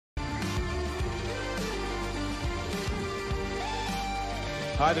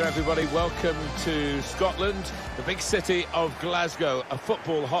Hi there everybody, welcome to Scotland, the big city of Glasgow, a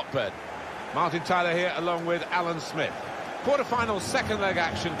football hotbed. Martin Tyler here along with Alan Smith. Quarter-final second leg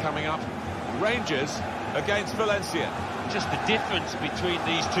action coming up. Rangers against Valencia. Just the difference between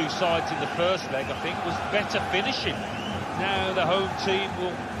these two sides in the first leg, I think, was better finishing. Now the home team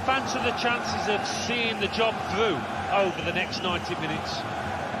will fancy the chances of seeing the job through over the next 90 minutes.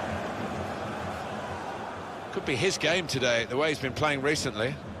 Could be his game today, the way he's been playing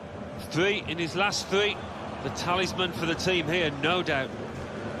recently. 3 in his last 3. The talisman for the team here, no doubt.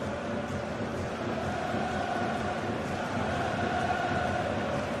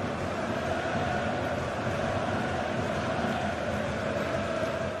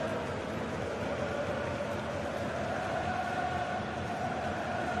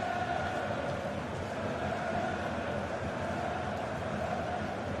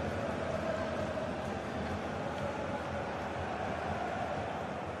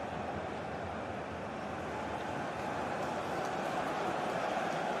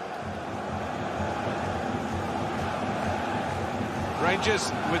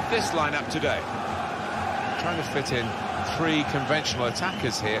 Rangers with this lineup today. Trying to fit in 3 conventional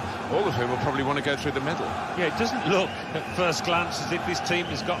attackers here, all of whom will probably want to go through the middle. Yeah, it doesn't look at first glance as if this team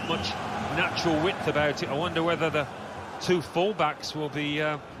has got much natural width about it. I wonder whether the 2 full-backs will be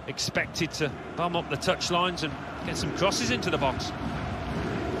expected to bum up the touchlines and get some crosses into the box.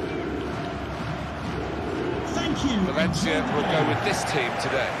 Thank you. Valencia will go with this team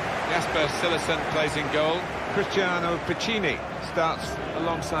today. Jasper Cillessen plays in goal. Cristiano Piccini starts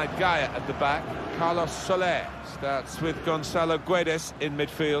alongside Gaia at the back. Carlos Soler starts with Gonzalo Guedes in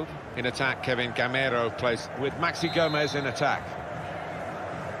midfield. In attack, Kevin Gamero plays with Maxi Gomez in attack.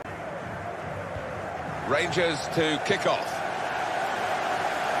 Rangers to kick off.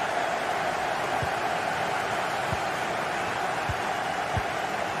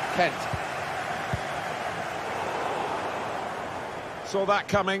 Kent. Saw that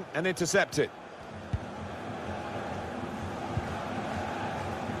coming and intercepted.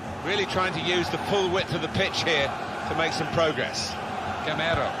 Really trying to use the full width of the pitch here to make some progress.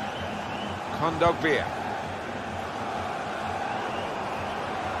 Gamero. Kondogbia.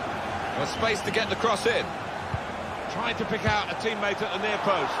 Well, space to get the cross in. Trying to pick out a teammate at the near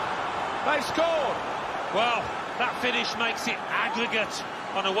post. They've scored! Well, that finish makes it aggregate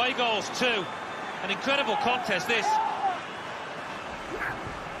on away goals too. An incredible contest, this.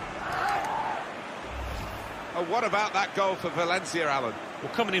 Oh, what about that goal for Valencia, Alan?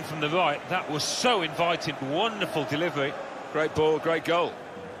 Well, coming in from the right, that was so inviting. Wonderful delivery. Great ball, great goal.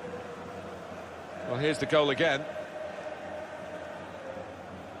 Well, here's the goal again.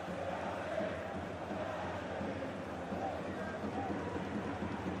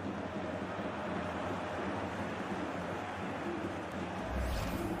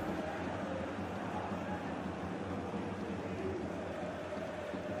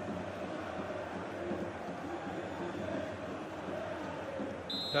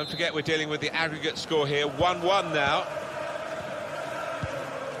 Don't forget we're dealing with the aggregate score here, 1-1 now.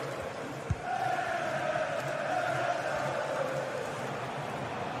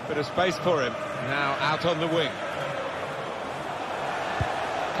 Bit of space for him, now out on the wing.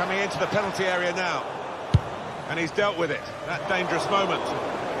 Coming into the penalty area now. And he's dealt with it, that dangerous moment.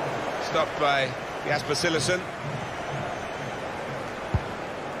 Stopped by Jasper Cillessen.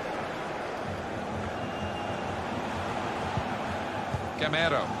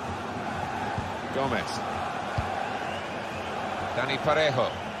 Gamero. Gomez. Dani Parejo.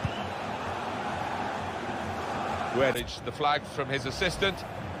 Guedes, the flag from his assistant,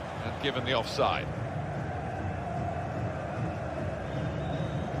 and given the offside.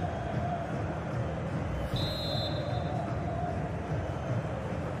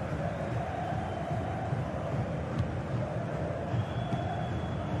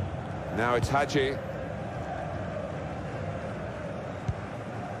 Now it's Hadji.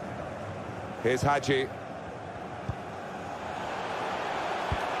 Here's Hadji.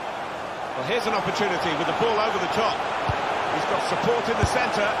 Well, here's an opportunity with the ball over the top. He's got support in the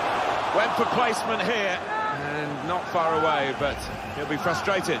centre. Went for placement here. And not far away, but he'll be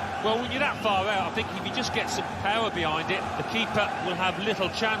frustrated. Well, when you're that far out, I think if you just get some power behind it, the keeper will have little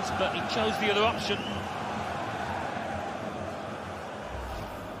chance, but he chose the other option.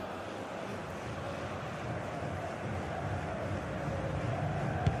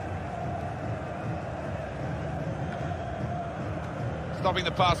 Stopping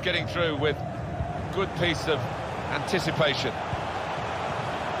the pass getting through with good piece of anticipation.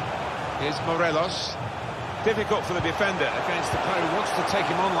 Here's Morelos. Difficult for the defender against the player who wants to take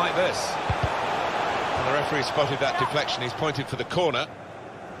him on like this. And the referee spotted that deflection. He's pointed for the corner.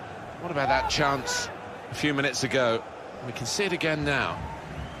 What about that chance a few minutes ago? We can see it again now.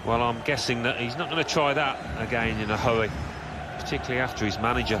 Well, I'm guessing that he's not going to try that again in a hurry, particularly after his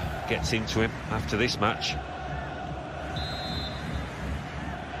manager gets into him after this match.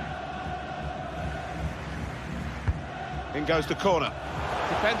 In goes the corner.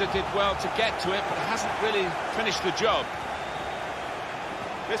 Defender did well to get to it, but hasn't really finished the job.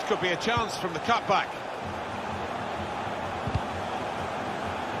 This could be a chance from the cutback.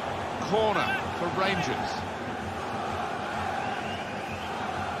 Corner for Rangers.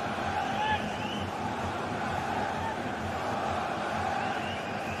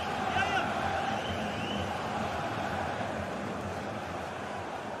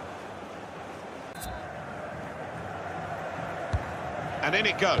 And in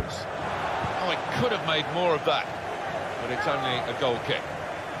it goes. Oh, it could have made more of that, but it's only a goal kick.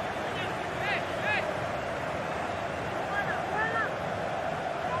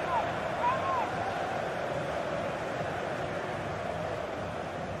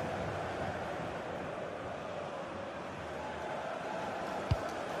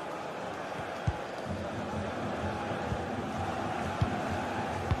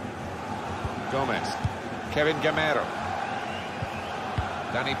 Gomez, Kevin Gamero,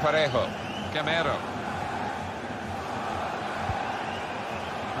 Dani Parejo, Gamero.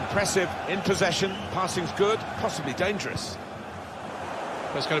 Impressive in possession, passing's good, possibly dangerous.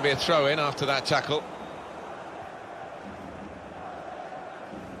 There's going to be a throw-in after that tackle.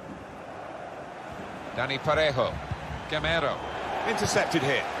 Dani Parejo, Gamero, intercepted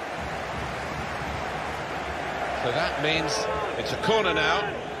here. So that means it's a corner now.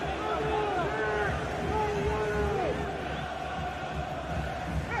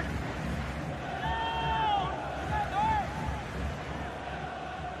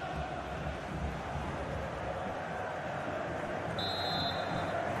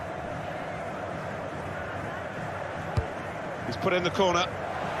 He's put in the corner.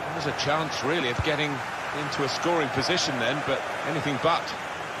 There's a chance, really, of getting into a scoring position then, but anything but.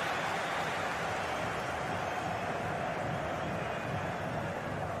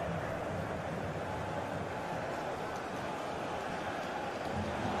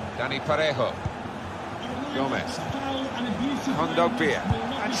 Dani Parejo. Gomez. Kondogbia.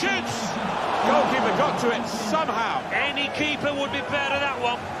 And shoots! Goalkeeper got to it somehow. Any keeper would be better at that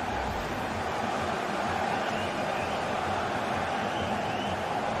one.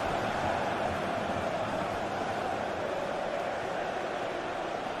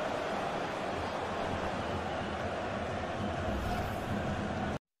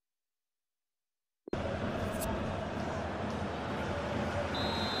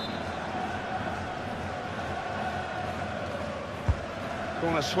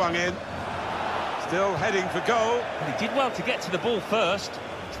 Corner swung in. Still heading for goal. He did well to get to the ball first.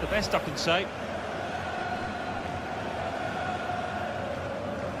 It's the best I can say.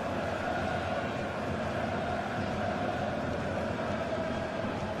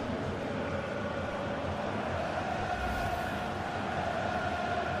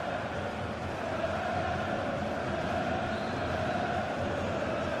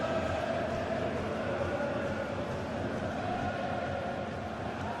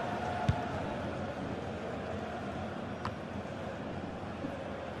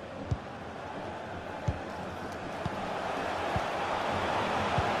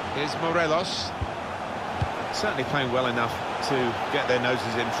 Here's Morelos. Certainly playing well enough to get their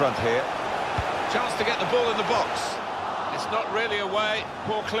noses in front here. Chance to get the ball in the box. It's not really away.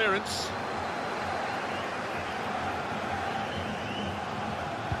 Poor clearance.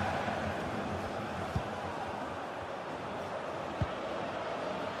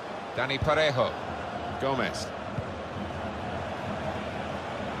 Dani Parejo. Gomez.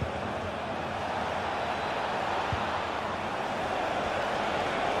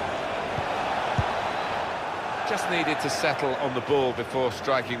 Just needed to settle on the ball before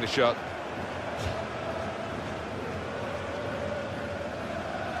striking the shot.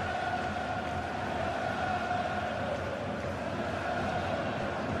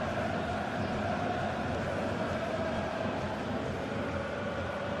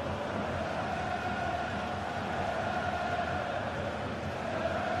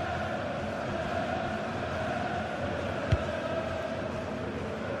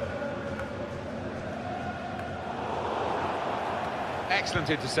 Excellent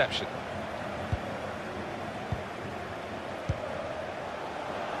interception.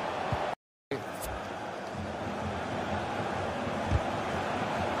 And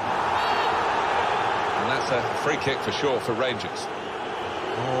that's a free kick for sure for Rangers.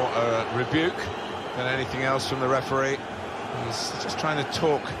 More a rebuke than anything else from the referee. He's just trying to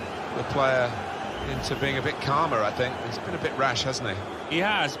talk the player into being a bit calmer, I think. He's been a bit rash, hasn't he? He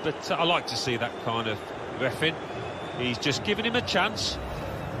has, but I like to see that kind of reffing. He's just given him a chance,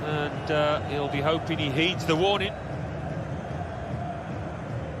 and he'll be hoping he heeds the warning.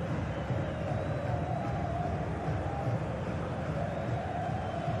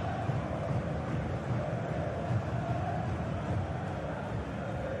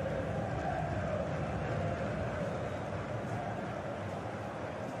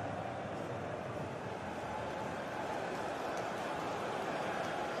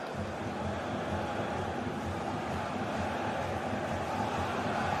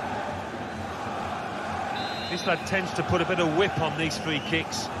 This lad tends to put a bit of whip on these free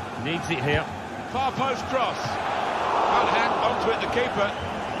kicks. Needs it here. Far post cross. Can't hang onto it, the keeper.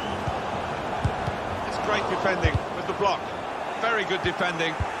 It's great defending with the block. Very good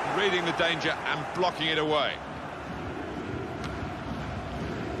defending, reading the danger and blocking it away.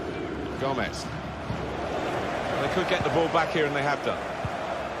 Gomez. They could get the ball back here, and they have done.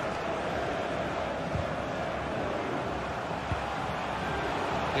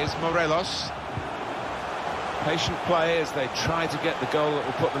 Here's Morelos. Patient play as they try to get the goal that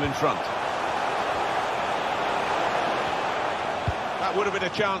will put them in front. That would have been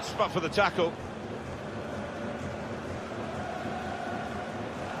a chance, but for the tackle.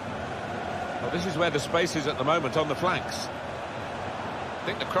 Well, this is where the space is at the moment, on the flanks. I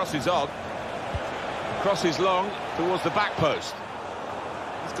think the cross is on. Cross is long towards the back post.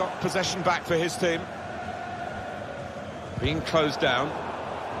 He's got possession back for his team. Being closed down.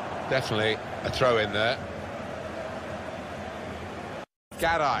 Definitely a throw in there.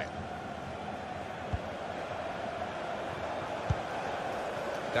 Garay.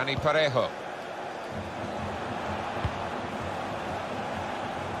 Dani Parejo.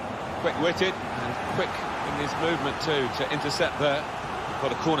 Quick-witted and quick in his movement too to intercept there.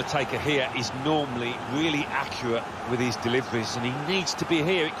 But a corner taker here is normally really accurate with his deliveries, and he needs to be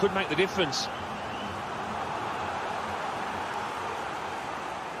here. It could make the difference.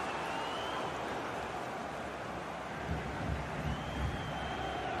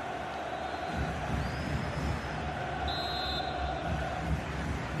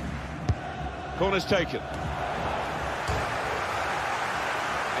 Corner's taken.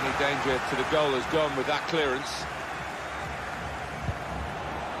 Any danger to the goal has gone with that clearance.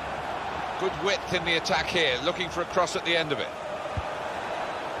 Good width in the attack here, looking for a cross at the end of it.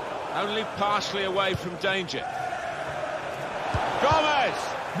 Only partially away from danger. Gomez!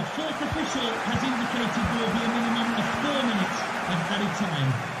 The fourth official has indicated there will be a minimum of 4 minutes of added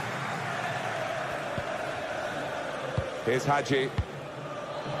time. Here's Hadji.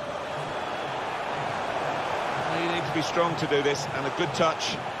 You need to be strong to do this, and a good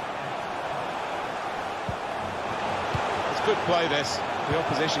touch. It's good play, this. The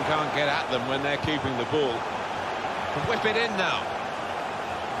opposition can't get at them when they're keeping the ball. Can whip it in now.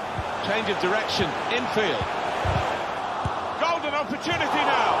 Change of direction, infield. Golden opportunity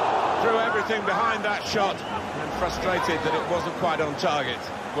now. Threw everything behind that shot, and frustrated that it wasn't quite on target.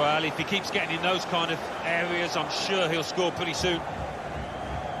 Well, if he keeps getting in those kind of areas, I'm sure he'll score pretty soon.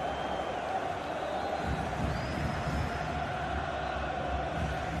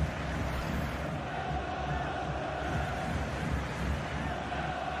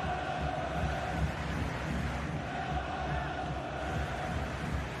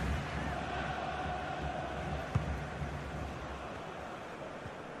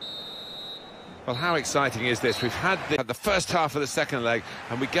 Well, how exciting is this? We've had the first half of the second leg,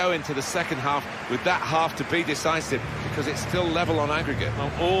 and we go into the second half with that half to be decisive, because it's still level on aggregate.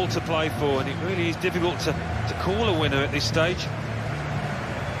 Well, all to play for, and it really is difficult to call a winner at this stage.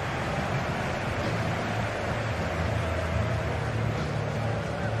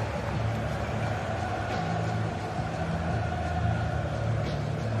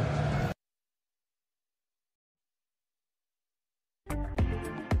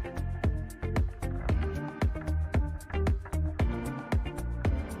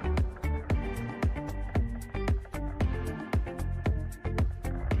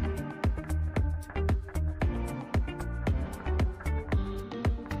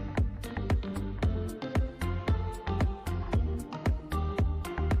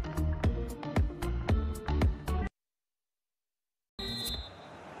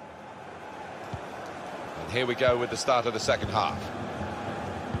 Here we go with the start of the second half.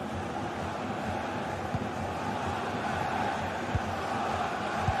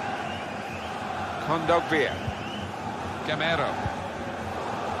 Kondogbia. Gamero.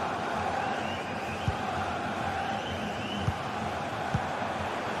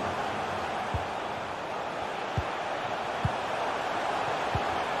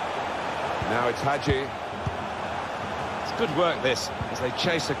 Now it's Hadji. It's good work, this, as they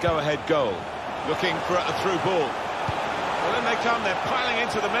chase a go-ahead goal. Looking for a through ball. Well, in they come, they're piling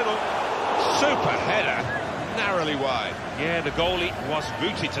into the middle. Super header, narrowly wide. Yeah, the goalie was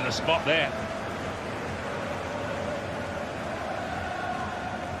rooted to the spot there.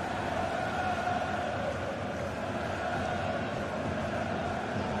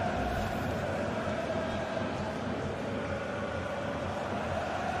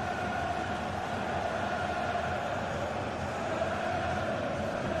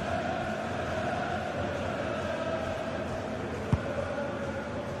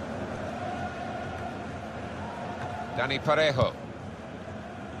 Dani Parejo.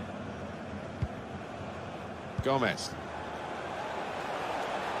 Gomez.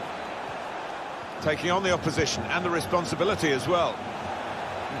 Taking on the opposition and the responsibility as well.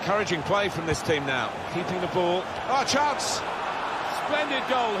 Encouraging play from this team now. Keeping the ball. Oh, chance! Splendid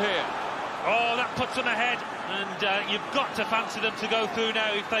goal here. Oh, that puts them ahead. And you've got to fancy them to go through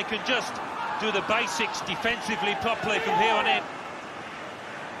now if they can just do the basics defensively properly from here on in.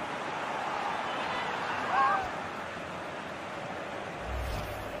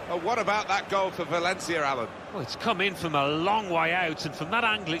 Oh, what about that goal for Valencia, Alan? Well, it's come in from a long way out, and from that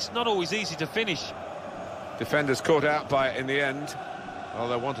angle, it's not always easy to finish. Defenders caught out by it in the end. Well,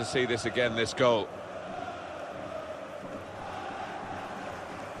 they'll want to see this again, this goal.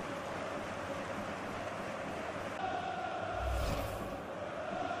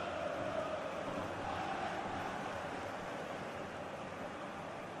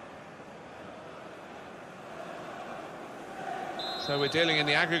 So we're dealing in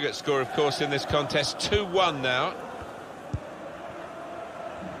the aggregate score, of course, in this contest. 2-1 now.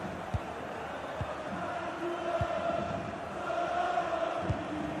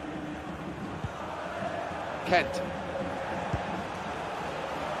 Kent.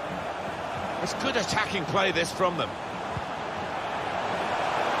 It's good attacking play, this, from them.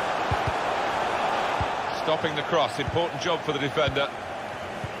 Stopping the cross. Important job for the defender.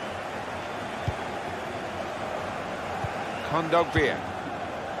 Kondogbia.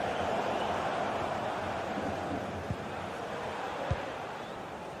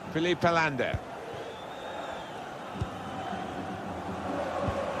 Philippe Lander.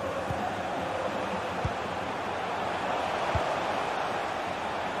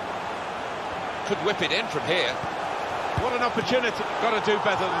 Could whip it in from here. What an opportunity. Got to do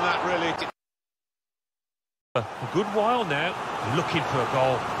better than that, really. A good while now, looking for a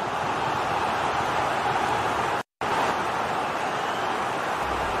goal.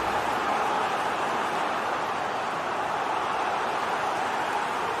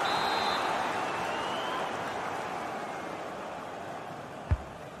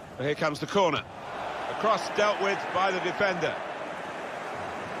 Here comes the corner. A cross dealt with by the defender.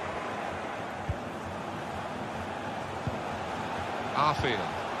 Arfield.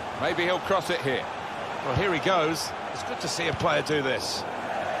 Maybe he'll cross it here. Well, here he goes. It's good to see a player do this.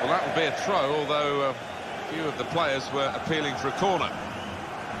 Well, that will be a throw, although a few of the players were appealing for a corner.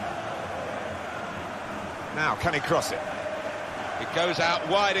 Now, can he cross it? It goes out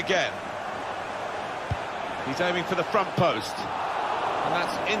wide again. He's aiming for the front post. And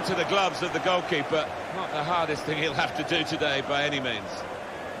that's into the gloves of the goalkeeper. Not the hardest thing he'll have to do today by any means.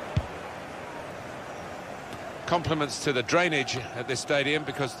 Compliments to the drainage at this stadium,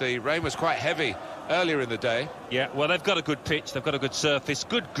 because the rain was quite heavy earlier in the day. Yeah, well, they've got a good pitch, they've got a good surface,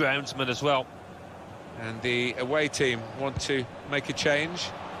 good groundsman as well. And the away team want to make a change.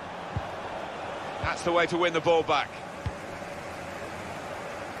 That's the way to win the ball back.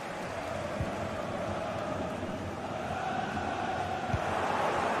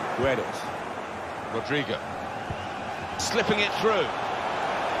 Rodrigo. Slipping it through.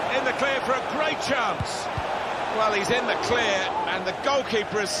 In the clear for a great chance. Well, he's in the clear, and the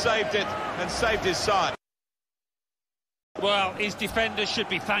goalkeeper has saved it and saved his side. Well, his defenders should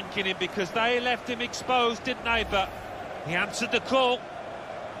be thanking him, because they left him exposed, didn't they? But he answered the call.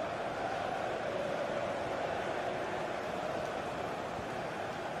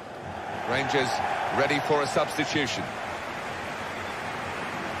 Rangers ready for a substitution.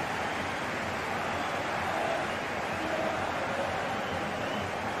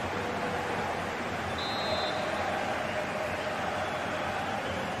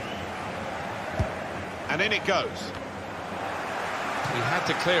 And in it goes. He had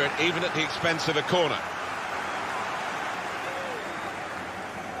to clear it, even at the expense of a corner.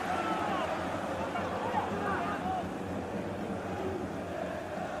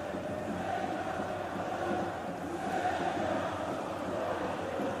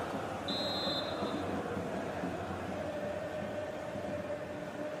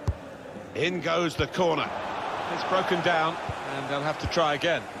 In goes the corner. It's broken down, and they'll have to try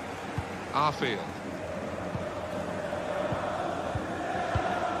again. Arfield.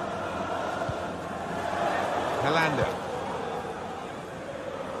 Helando.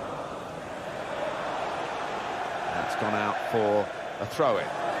 That's gone out for a throw-in.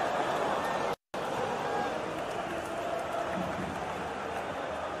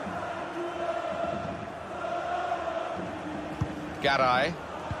 Garay.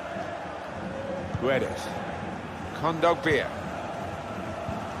 Guedes. Kondogbia.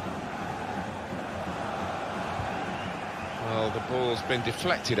 Well, the ball's been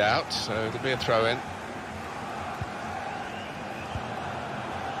deflected out, so it'll be a throw-in.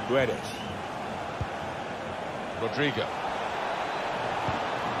 Guedes. Rodrigo.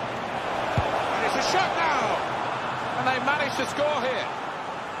 And it's a shot now! And they managed to score here.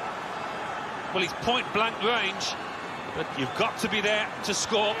 Well, he's point-blank range, but you've got to be there to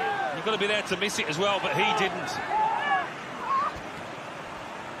score. You've got to be there to miss it as well, but he didn't.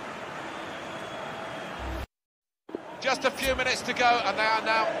 Just a few minutes to go, and they are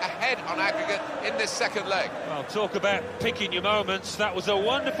now ahead on aggregate in this second leg. Well, talk about picking your moments. That was a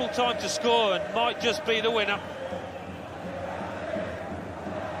wonderful time to score and might just be the winner.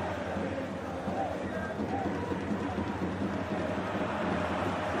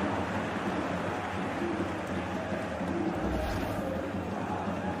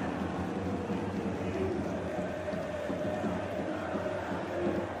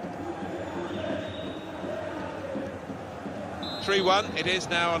 It is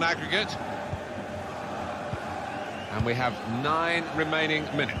now on aggregate. And we have 9 remaining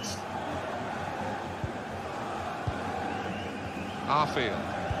minutes. Arfield.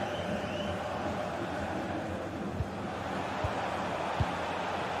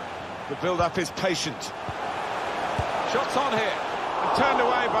 The build-up is patient. Shots on here. And turned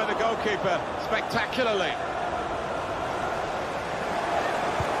away by the goalkeeper spectacularly.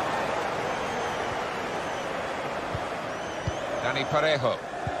 Dani Parejo.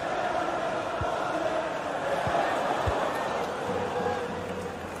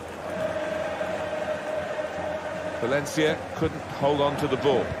 Valencia couldn't hold on to the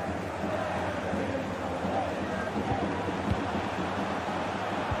ball.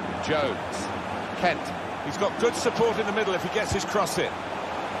 Jones. Kent. He's got good support in the middle if he gets his cross in.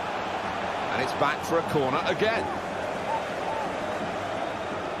 And it's back for a corner again.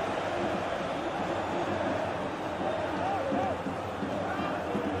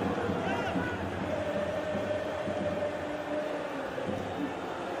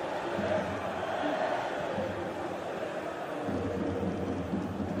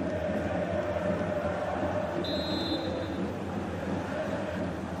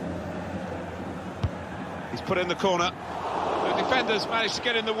 He's put in the corner. The defenders managed to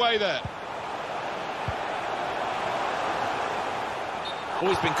get in the way there. Oh,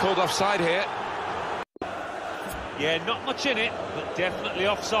 he's been called offside here. Yeah, not much in it, but definitely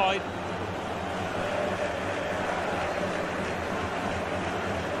offside.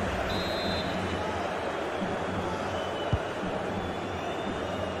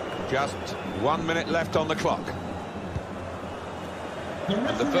 Just 1 minute left on the clock.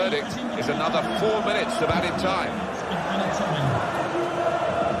 And the verdict is another 4 minutes of added time.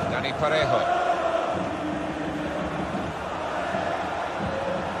 Dani Parejo.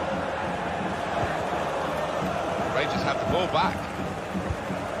 Rangers have the ball back.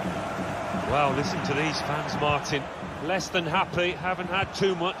 Well, listen to these fans, Martin. Less than happy, haven't had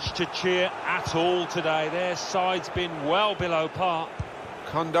too much to cheer at all today. Their side's been well below par.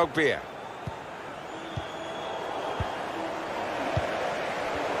 Kondogbia.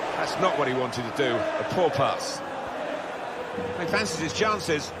 That's not what he wanted to do, a poor pass. He fancies his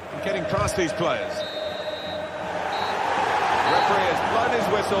chances of getting past these players. The referee has blown his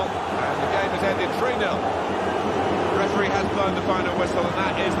whistle, and the game has ended 3-0. The referee has blown the final whistle, and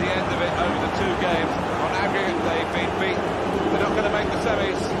that is the end of it over the 2 games. On aggregate, they've been beaten. They're not going to make the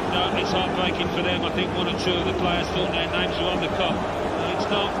semis. No, it's heartbreaking for them. I think 1 or 2 of the players thought their names were on the cup. No, it's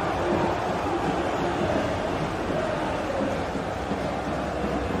not.